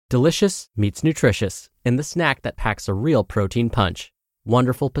Delicious meets nutritious in the snack that packs a real protein punch.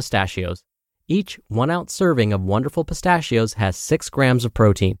 Wonderful Pistachios. Each 1-ounce serving of Wonderful Pistachios has 6 grams of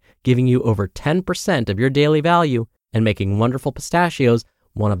protein, giving you over 10% of your daily value and making Wonderful Pistachios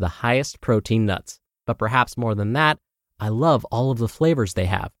one of the highest protein nuts. But perhaps more than that, I love all of the flavors they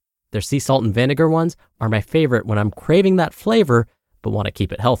have. Their sea salt and vinegar ones are my favorite when I'm craving that flavor but want to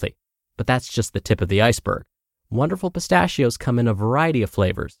keep it healthy. But that's just the tip of the iceberg. Wonderful Pistachios come in a variety of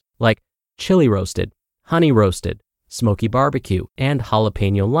flavors, like chili roasted, honey roasted, smoky barbecue, and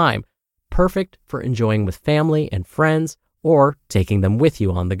jalapeno lime, perfect for enjoying with family and friends or taking them with you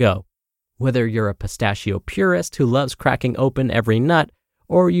on the go. Whether you're a pistachio purist who loves cracking open every nut,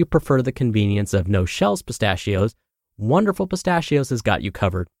 or you prefer the convenience of no-shells pistachios, Wonderful Pistachios has got you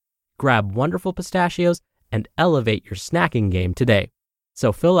covered. Grab Wonderful Pistachios and elevate your snacking game today.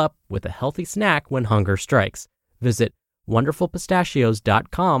 So fill up with a healthy snack when hunger strikes. Visit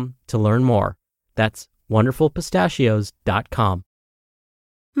wonderfulpistachios.com to learn more. That's wonderfulpistachios.com.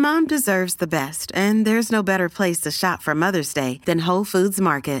 Mom deserves the best, and there's no better place to shop for Mother's Day than Whole Foods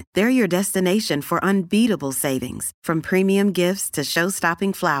Market. They're your destination for unbeatable savings, from premium gifts to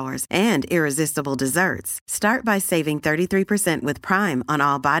show-stopping flowers and irresistible desserts. Start by saving 33% with Prime on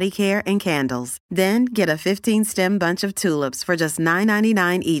all body care and candles. Then get a 15-stem bunch of tulips for just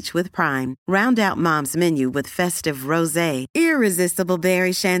 $9.99 each with Prime. Round out Mom's menu with festive rosé, irresistible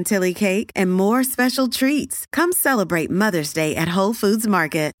berry chantilly cake, and more special treats. Come celebrate Mother's Day at Whole Foods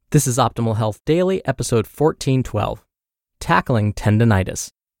Market. This is Optimal Health Daily, episode 1412, Tackling Tendonitis,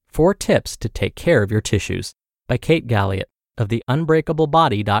 4 Tips to Take Care of Your Tissues, by Kate Galliett of the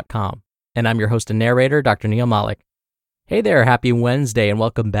Unbreakable.com. And I'm your host and narrator, Dr. Neil Malik. Hey there, happy Wednesday, and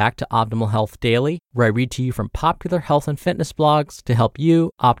welcome back to Optimal Health Daily, where I read to you from popular health and fitness blogs to help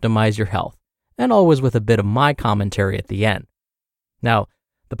you optimize your health, and always with a bit of my commentary at the end. Now,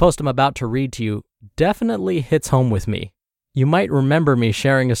 the post I'm about to read to you definitely hits home with me. You might remember me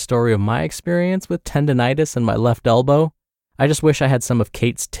sharing a story of my experience with tendonitis in my left elbow. I just wish I had some of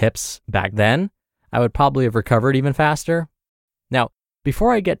Kate's tips back then. I would probably have recovered even faster. Now,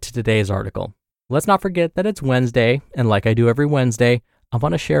 before I get to today's article, let's not forget that it's Wednesday, and like I do every Wednesday, I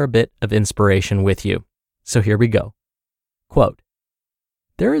want to share a bit of inspiration with you. So here we go. Quote,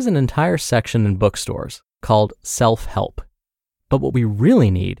 "There is an entire section in bookstores called self-help, but what we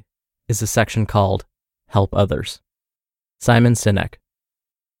really need is a section called help others." Simon Sinek.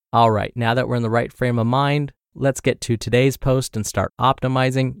 All right, now that we're in the right frame of mind, let's get to today's post and start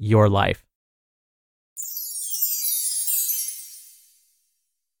optimizing your life.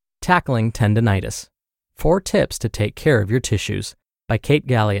 Tackling Tendonitis, 4 Tips to Take Care of Your Tissues, by Kate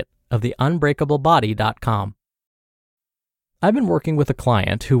Galliett of the Unbreakable.com. I've been working with a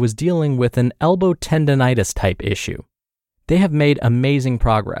client who was dealing with an elbow tendonitis type issue. They have made amazing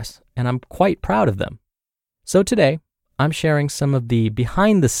progress, and I'm quite proud of them. So today, I'm sharing some of the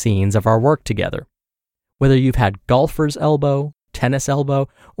behind the scenes of our work together. Whether you've had golfer's elbow, tennis elbow,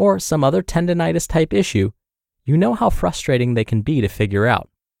 or some other tendonitis type issue, you know how frustrating they can be to figure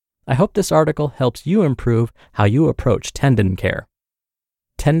out. I hope this article helps you improve how you approach tendon care.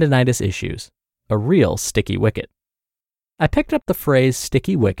 Tendonitis issues, a real sticky wicket. I picked up the phrase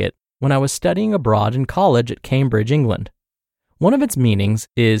sticky wicket when I was studying abroad in college at Cambridge, England. One of its meanings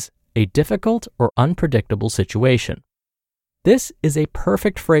is a difficult or unpredictable situation. This is a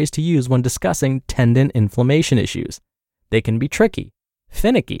perfect phrase to use when discussing tendon inflammation issues. They can be tricky,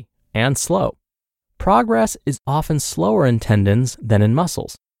 finicky, and slow. Progress is often slower in tendons than in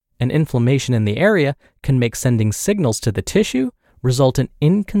muscles, and inflammation in the area can make sending signals to the tissue result in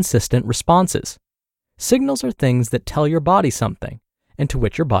inconsistent responses. Signals are things that tell your body something, and to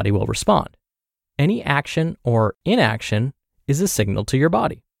which your body will respond. Any action or inaction is a signal to your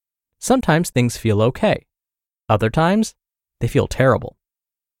body. Sometimes things feel okay. Other times, they feel terrible.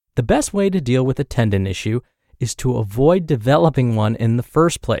 The best way to deal with a tendon issue is to avoid developing one in the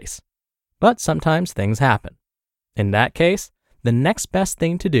first place. But sometimes things happen. In that case, the next best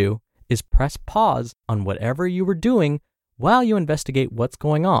thing to do is press pause on whatever you were doing while you investigate what's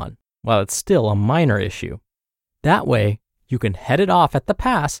going on, while it's still a minor issue. That way, you can head it off at the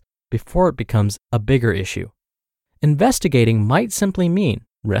pass before it becomes a bigger issue. Investigating might simply mean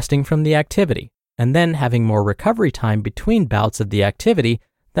resting from the activity, and then having more recovery time between bouts of the activity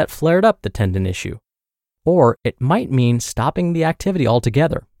that flared up the tendon issue. Or it might mean stopping the activity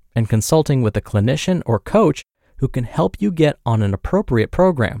altogether and consulting with a clinician or coach who can help you get on an appropriate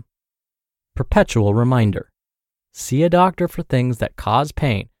program. Perpetual reminder: see a doctor for things that cause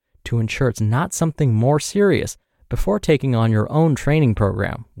pain to ensure it's not something more serious before taking on your own training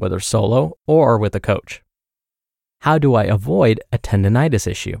program, whether solo or with a coach. How do I avoid a tendonitis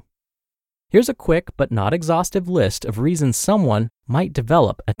issue? Here's a quick but not exhaustive list of reasons someone might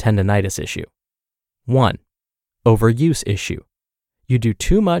develop a tendonitis issue. 1. Overuse issue. You do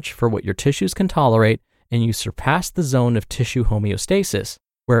too much for what your tissues can tolerate, and you surpass the zone of tissue homeostasis,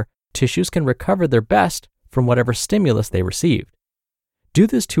 where tissues can recover their best from whatever stimulus they received. Do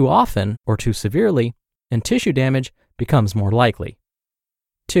this too often or too severely, and tissue damage becomes more likely.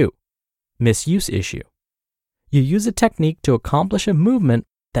 2. Misuse issue. You use a technique to accomplish a movement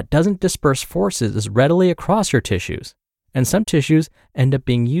that doesn't disperse forces as readily across your tissues, and some tissues end up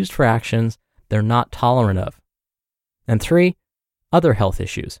being used for actions they're not tolerant of. And 3. Other health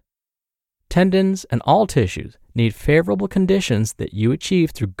issues. Tendons and all tissues need favorable conditions that you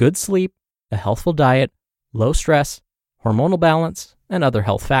achieve through good sleep, a healthful diet, low stress, hormonal balance, and other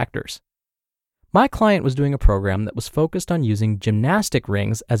health factors. My client was doing a program that was focused on using gymnastic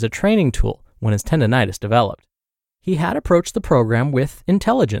rings as a training tool when his tendonitis developed. He had approached the program with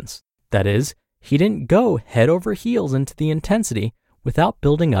intelligence. That is, he didn't go head over heels into the intensity without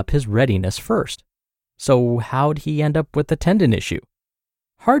building up his readiness first. So how'd he end up with a tendon issue?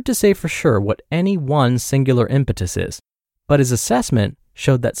 Hard to say for sure what any one singular impetus is, but his assessment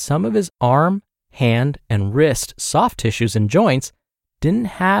showed that some of his arm, hand, and wrist soft tissues and joints didn't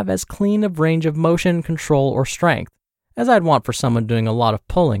have as clean of range of motion, control, or strength as I'd want for someone doing a lot of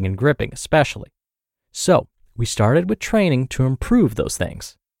pulling and gripping especially. So we started with training to improve those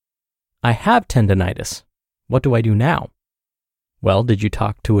things. I have tendonitis. What do I do now? Well, did you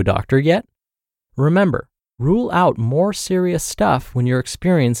talk to a doctor yet? Remember, rule out more serious stuff when you're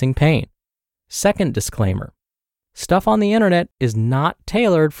experiencing pain. Second disclaimer, stuff on the internet is not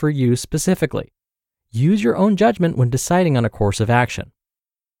tailored for you specifically. Use your own judgment when deciding on a course of action.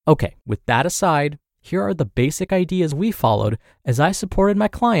 Okay, with that aside, here are the basic ideas we followed as I supported my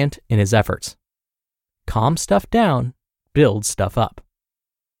client in his efforts. Calm stuff down, build stuff up.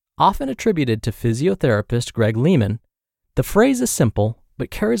 Often attributed to physiotherapist Greg Lehman, the phrase is simple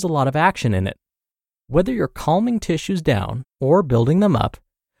but carries a lot of action in it. Whether you're calming tissues down or building them up,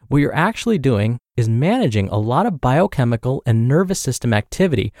 what you're actually doing is managing a lot of biochemical and nervous system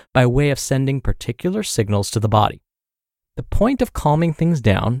activity by way of sending particular signals to the body. The point of calming things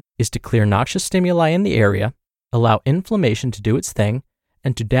down is to clear noxious stimuli in the area, allow inflammation to do its thing,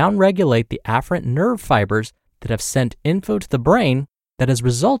 and to downregulate the afferent nerve fibers that have sent info to the brain that has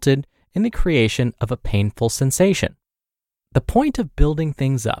resulted in the creation of a painful sensation. The point of building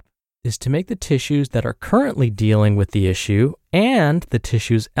things up is to make the tissues that are currently dealing with the issue and the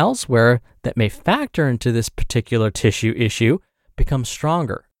tissues elsewhere that may factor into this particular tissue issue become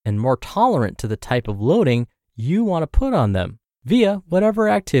stronger and more tolerant to the type of loading you want to put on them via whatever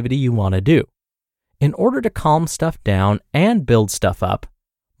activity you want to do. In order to calm stuff down and build stuff up,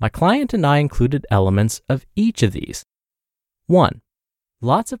 my client and I included elements of each of these. 1.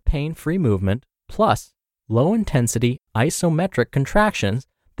 Lots of pain-free movement plus low-intensity isometric contractions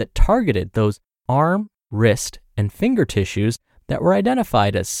that targeted those arm, wrist, and finger tissues that were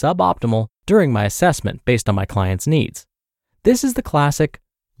identified as suboptimal during my assessment based on my client's needs. This is the classic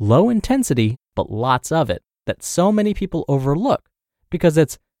low intensity but lots of it that so many people overlook because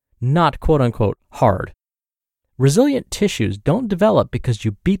it's not quote-unquote hard. Resilient tissues don't develop because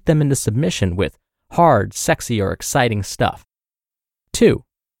you beat them into submission with hard, sexy, or exciting stuff. 2.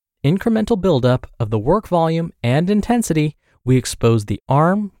 Incremental buildup of the work volume and intensity we expose the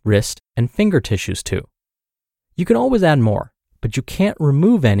arm, wrist, and finger tissues to. You can always add more, but you can't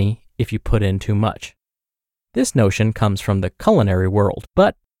remove any if you put in too much. This notion comes from the culinary world,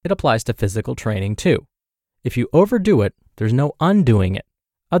 but it applies to physical training too. If you overdo it, there's no undoing it,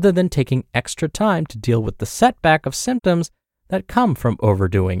 other than taking extra time to deal with the setback of symptoms that come from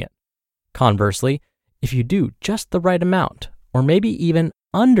overdoing it. Conversely, if you do just the right amount, or maybe even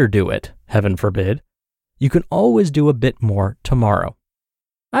underdo it, heaven forbid, you can always do a bit more tomorrow.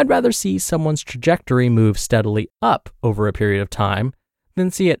 I'd rather see someone's trajectory move steadily up over a period of time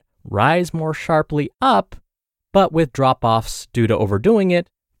than see it rise more sharply up, but with drop-offs due to overdoing it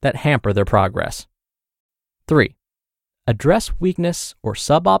that hamper their progress. 3. Address weakness or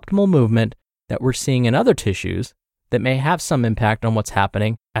suboptimal movement that we're seeing in other tissues that may have some impact on what's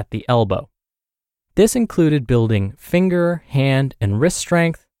happening at the elbow. This included building finger, hand, and wrist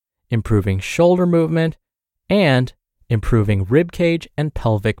strength, improving shoulder movement, and improving rib cage and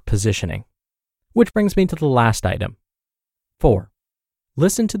pelvic positioning. Which brings me to the last item. 4.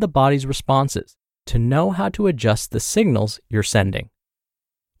 Listen to the body's responses to know how to adjust the signals you're sending.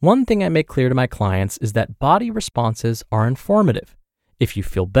 One thing I make clear to my clients is that body responses are informative. If you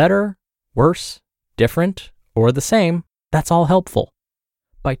feel better, worse, different, or the same, that's all helpful.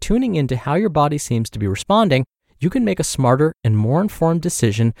 By tuning into how your body seems to be responding, you can make a smarter and more informed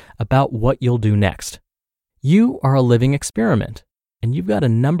decision about what you'll do next. You are a living experiment, and you've got a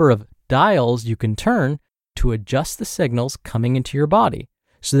number of dials you can turn to adjust the signals coming into your body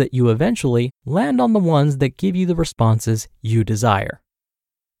so that you eventually land on the ones that give you the responses you desire.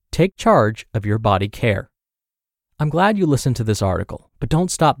 Take charge of your body care. I'm glad you listened to this article, but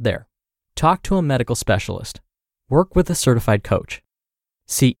don't stop there. Talk to a medical specialist. Work with a certified coach.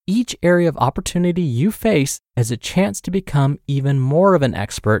 See each area of opportunity you face as a chance to become even more of an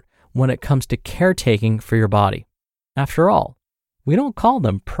expert when it comes to caretaking for your body. After all, we don't call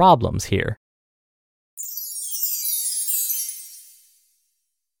them problems here.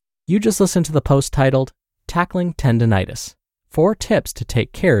 You just listened to the post titled, Tackling Tendonitis, 4 Tips to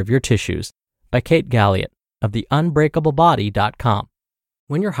Take Care of Your Tissues by Kate Galliett of the Unbreakablebody.com.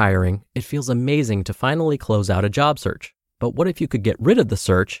 When you're hiring, it feels amazing to finally close out a job search. But what if you could get rid of the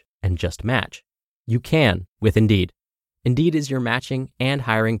search and just match? You can with Indeed. Indeed is your matching and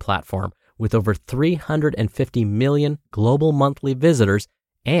hiring platform with over 350 million global monthly visitors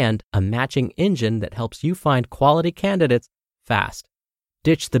and a matching engine that helps you find quality candidates fast.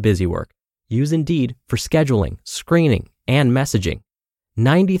 Ditch the busy work. Use Indeed for scheduling, screening, and messaging.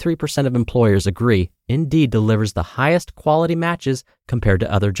 93% of employers agree Indeed delivers the highest quality matches compared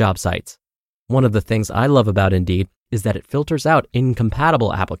to other job sites. One of the things I love about Indeed is that it filters out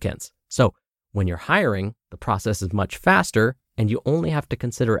incompatible applicants. So when you're hiring, the process is much faster and you only have to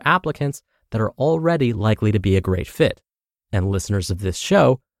consider applicants that are already likely to be a great fit. And listeners of this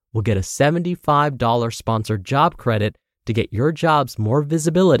show will get a $75 sponsored job credit to get your jobs more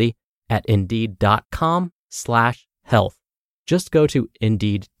visibility at Indeed.com/health. Just go to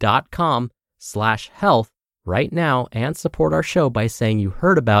Indeed.com/health right now and support our show by saying you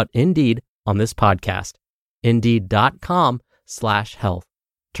heard about Indeed on this podcast. Indeed.com/health.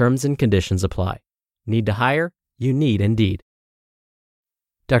 Terms and conditions apply. Need to hire? You need Indeed.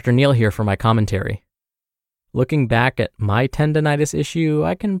 Dr. Neil here for my commentary. Looking back at my tendonitis issue,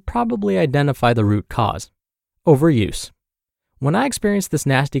 I can probably identify the root cause: overuse. When I experienced this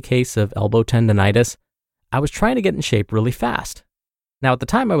nasty case of elbow tendonitis, I was trying to get in shape really fast. Now, at the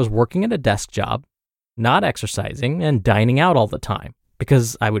time, I was working at a desk job, not exercising, and dining out all the time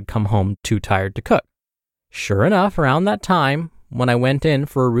because I would come home too tired to cook. Sure enough, around that time, when I went in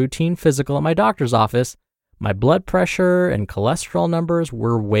for a routine physical at my doctor's office, my blood pressure and cholesterol numbers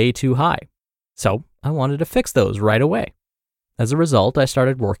were way too high. So I wanted to fix those right away. As a result, I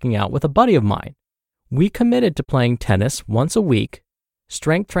started working out with a buddy of mine. We committed to playing tennis once a week,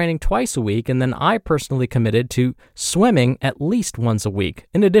 strength training twice a week, and then I personally committed to swimming at least once a week,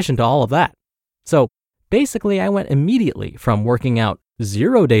 in addition to all of that. So basically, I went immediately from working out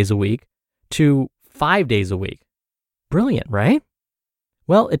 0 days a week to 5 days a week. Brilliant, right?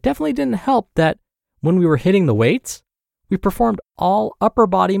 Well, it definitely didn't help that when we were hitting the weights, we performed all upper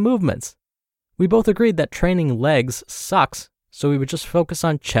body movements. We both agreed that training legs sucks, so we would just focus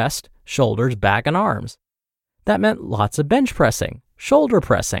on chest, shoulders, back, and arms. That meant lots of bench pressing, shoulder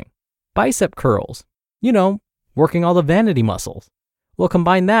pressing, bicep curls, working all the vanity muscles. We'll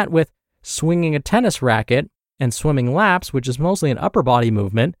combine that with swinging a tennis racket and swimming laps, which is mostly an upper body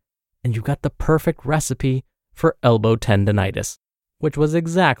movement, and you've got the perfect recipe for elbow tendonitis, which was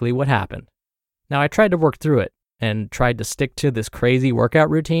exactly what happened. Now, I tried to work through it and tried to stick to this crazy workout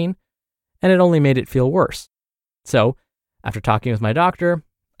routine, and it only made it feel worse. So, after talking with my doctor,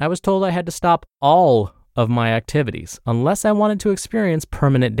 I was told I had to stop all of my activities unless I wanted to experience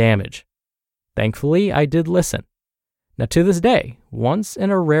permanent damage. Thankfully, I did listen. Now, to this day, once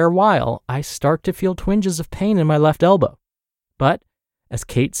in a rare while, I start to feel twinges of pain in my left elbow. But, as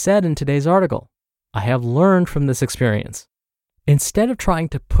Kate said in today's article, I have learned from this experience. Instead of trying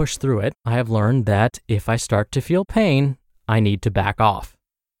to push through it, I have learned that if I start to feel pain, I need to back off.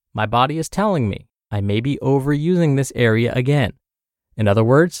 My body is telling me I may be overusing this area again. In other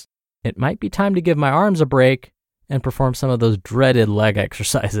words, it might be time to give my arms a break and perform some of those dreaded leg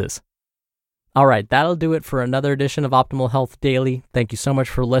exercises. All right, that'll do it for another edition of Optimal Health Daily. Thank you so much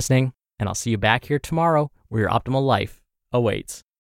for listening, and I'll see you back here tomorrow where your optimal life awaits.